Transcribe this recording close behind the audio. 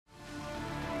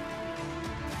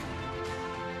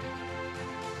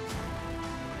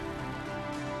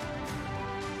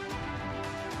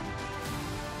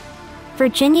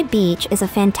Virginia Beach is a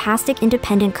fantastic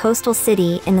independent coastal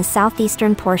city in the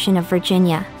southeastern portion of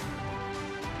Virginia.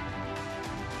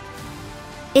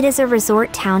 It is a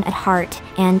resort town at heart,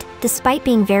 and, despite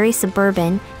being very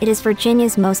suburban, it is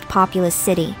Virginia's most populous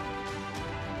city.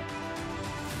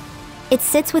 It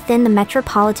sits within the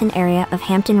metropolitan area of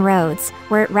Hampton Roads,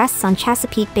 where it rests on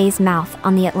Chesapeake Bay's mouth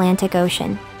on the Atlantic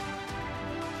Ocean.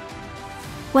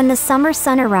 When the summer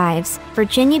sun arrives,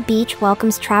 Virginia Beach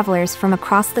welcomes travelers from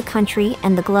across the country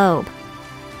and the globe.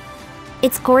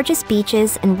 Its gorgeous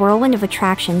beaches and whirlwind of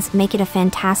attractions make it a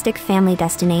fantastic family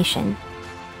destination.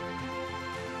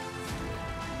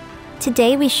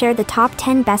 Today we share the top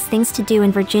 10 best things to do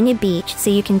in Virginia Beach so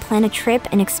you can plan a trip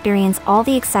and experience all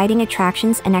the exciting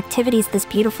attractions and activities this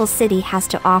beautiful city has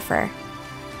to offer.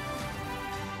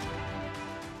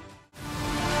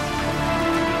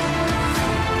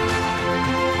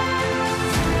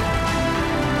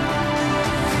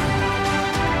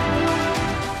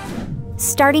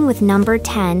 Starting with number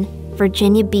 10,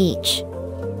 Virginia Beach.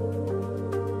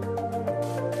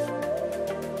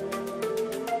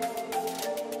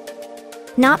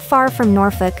 Not far from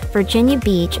Norfolk, Virginia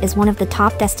Beach is one of the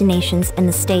top destinations in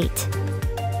the state.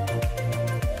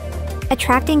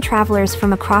 Attracting travelers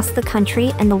from across the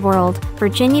country and the world,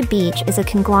 Virginia Beach is a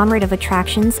conglomerate of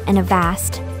attractions and a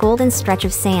vast, golden stretch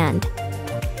of sand.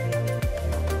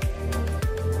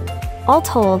 All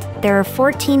told, there are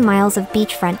 14 miles of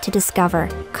beachfront to discover,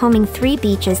 combing 3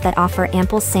 beaches that offer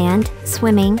ample sand,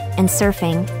 swimming, and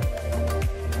surfing.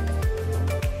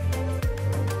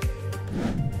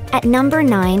 At number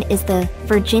 9 is the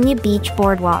Virginia Beach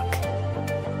Boardwalk.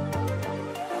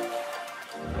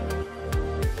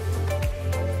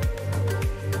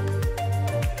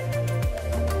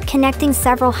 Connecting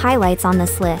several highlights on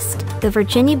this list, the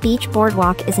Virginia Beach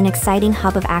Boardwalk is an exciting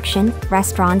hub of action,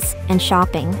 restaurants, and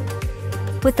shopping.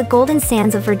 With the golden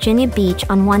sands of Virginia Beach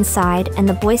on one side and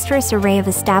the boisterous array of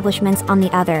establishments on the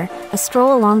other, a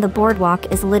stroll along the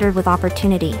boardwalk is littered with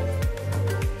opportunity.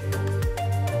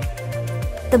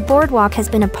 The boardwalk has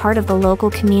been a part of the local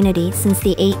community since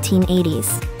the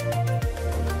 1880s.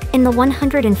 In the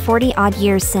 140-odd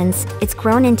years since, it's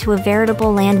grown into a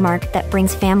veritable landmark that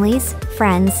brings families,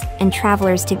 friends, and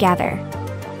travelers together.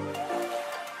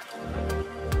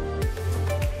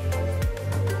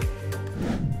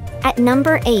 At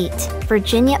number 8,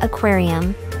 Virginia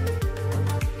Aquarium.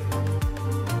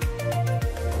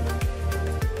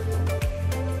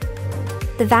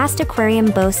 The vast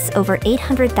aquarium boasts over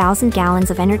 800,000 gallons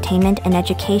of entertainment and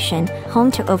education,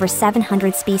 home to over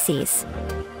 700 species.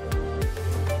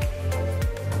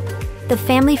 The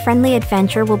family-friendly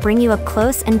adventure will bring you up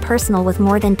close and personal with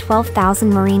more than 12,000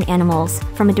 marine animals,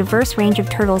 from a diverse range of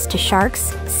turtles to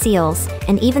sharks, seals,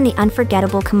 and even the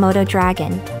unforgettable Komodo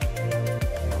dragon.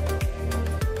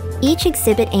 Each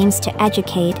exhibit aims to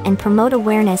educate and promote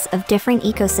awareness of different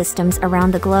ecosystems around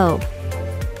the globe.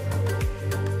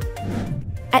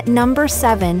 At number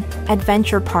 7,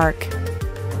 Adventure Park.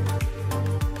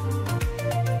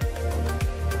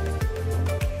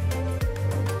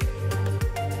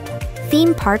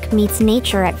 Theme park meets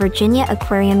nature at Virginia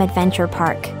Aquarium Adventure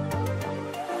Park.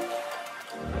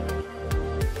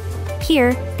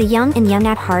 Here, the young and young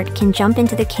at heart can jump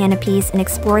into the canopies and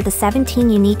explore the 17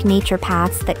 unique nature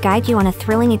paths that guide you on a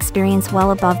thrilling experience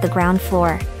well above the ground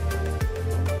floor.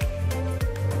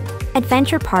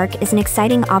 Adventure Park is an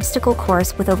exciting obstacle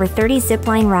course with over 30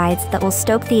 zipline rides that will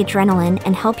stoke the adrenaline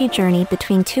and help you journey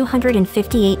between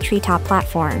 258 treetop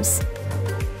platforms.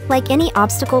 Like any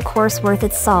obstacle course worth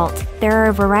its salt, there are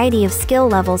a variety of skill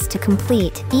levels to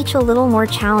complete, each a little more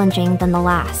challenging than the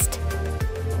last.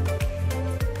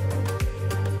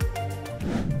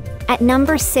 At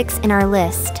number 6 in our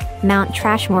list, Mount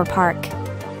Trashmore Park.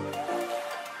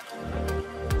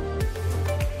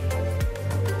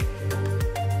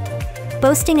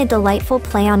 Boasting a delightful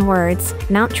play on words,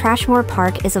 Mount Trashmore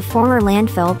Park is a former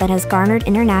landfill that has garnered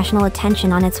international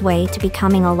attention on its way to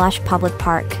becoming a lush public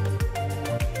park.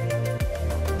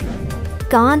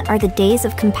 Gone are the days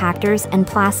of compactors and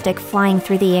plastic flying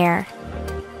through the air.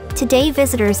 Today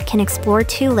visitors can explore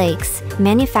 2 lakes,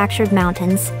 manufactured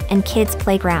mountains, and kids'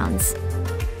 playgrounds.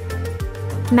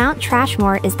 Mount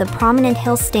Trashmore is the prominent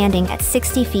hill standing at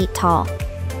 60 feet tall.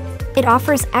 It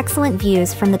offers excellent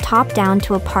views from the top down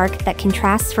to a park that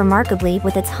contrasts remarkably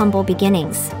with its humble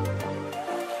beginnings.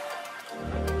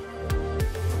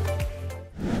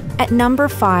 At number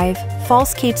 5,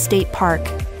 Falls Cape State Park.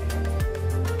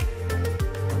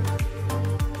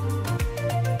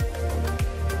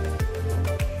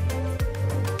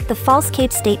 The Falls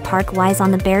Cape State Park lies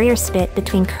on the barrier spit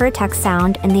between Currituck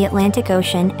Sound and the Atlantic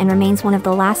Ocean and remains one of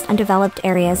the last undeveloped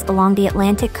areas along the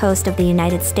Atlantic coast of the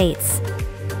United States.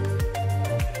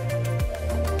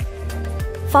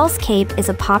 Falls Cape is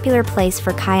a popular place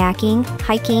for kayaking,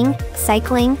 hiking,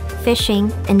 cycling,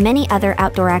 fishing, and many other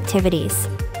outdoor activities.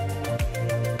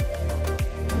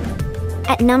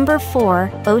 At number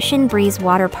 4, Ocean Breeze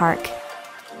Waterpark.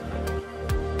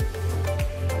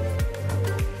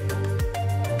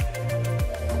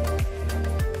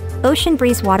 Ocean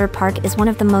Breeze Waterpark is one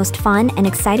of the most fun and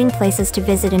exciting places to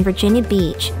visit in Virginia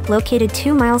Beach, located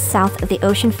 2 miles south of the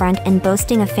oceanfront and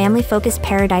boasting a family-focused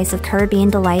paradise of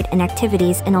Caribbean delight and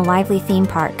activities in a lively theme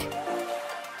park.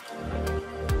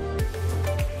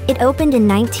 It opened in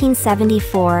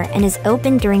 1974 and is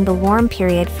open during the warm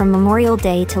period from Memorial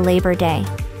Day to Labor Day.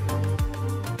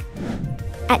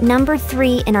 At number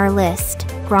 3 in our list,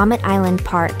 Grommet Island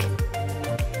Park.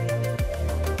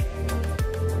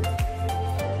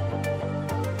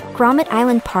 Grommet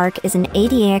Island Park is an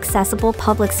ADA-accessible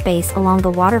public space along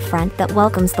the waterfront that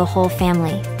welcomes the whole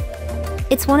family.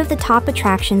 It's one of the top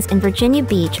attractions in Virginia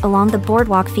Beach along the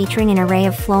boardwalk, featuring an array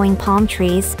of flowing palm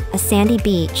trees, a sandy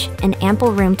beach, and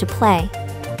ample room to play.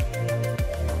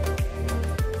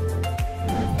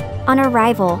 On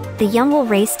arrival, the young will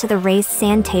race to the raised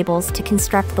sand tables to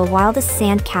construct the wildest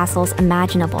sand castles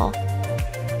imaginable.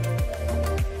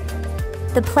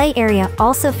 The play area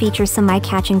also features some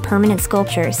eye-catching permanent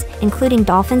sculptures, including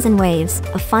dolphins and waves,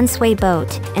 a fun sway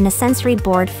boat, and a sensory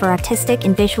board for autistic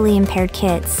and visually impaired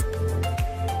kids.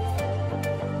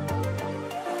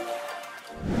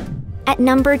 At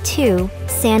number 2,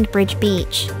 Sandbridge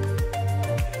Beach.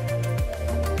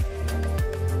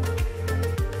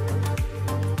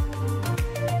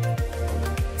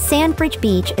 Sandbridge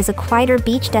Beach is a quieter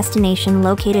beach destination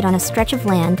located on a stretch of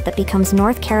land that becomes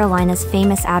North Carolina's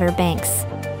famous Outer Banks.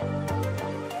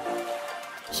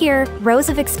 Here, rows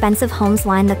of expensive homes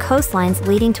line the coastlines,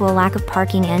 leading to a lack of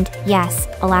parking and, yes,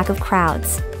 a lack of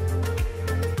crowds.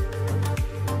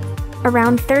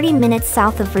 Around 30 minutes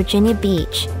south of Virginia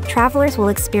Beach, travelers will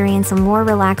experience a more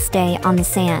relaxed day on the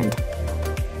sand.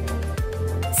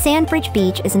 Sandbridge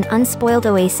Beach is an unspoiled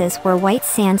oasis where white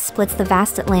sand splits the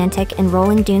vast Atlantic and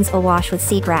rolling dunes awash with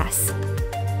seagrass.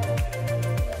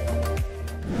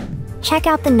 Check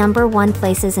out the number 1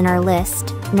 places in our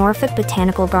list, Norfolk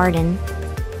Botanical Garden.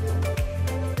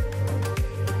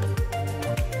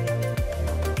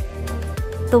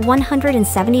 The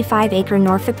 175-acre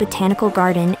Norfolk Botanical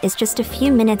Garden is just a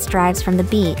few minutes' drives from the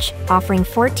beach, offering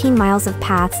 14 miles of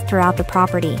paths throughout the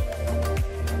property.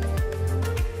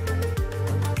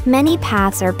 Many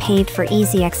paths are paved for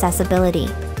easy accessibility.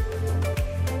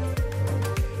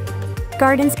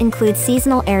 Gardens include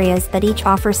seasonal areas that each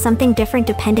offer something different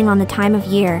depending on the time of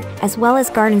year, as well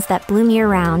as gardens that bloom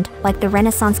year-round, like the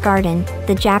Renaissance Garden,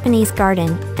 the Japanese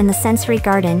Garden, and the Sensory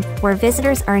Garden, where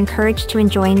visitors are encouraged to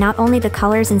enjoy not only the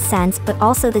colors and scents but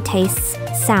also the tastes,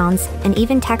 sounds, and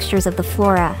even textures of the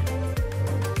flora.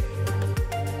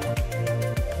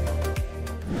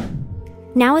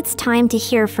 Now it's time to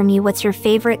hear from you. What's your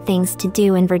favorite things to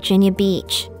do in Virginia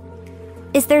Beach?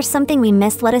 Is there something we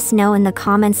missed? Let us know in the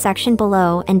comments section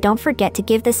below, and don't forget to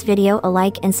give this video a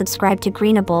like and subscribe to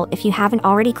Greenable if you haven't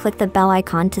already. Click the bell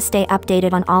icon to stay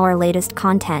updated on all our latest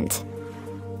content.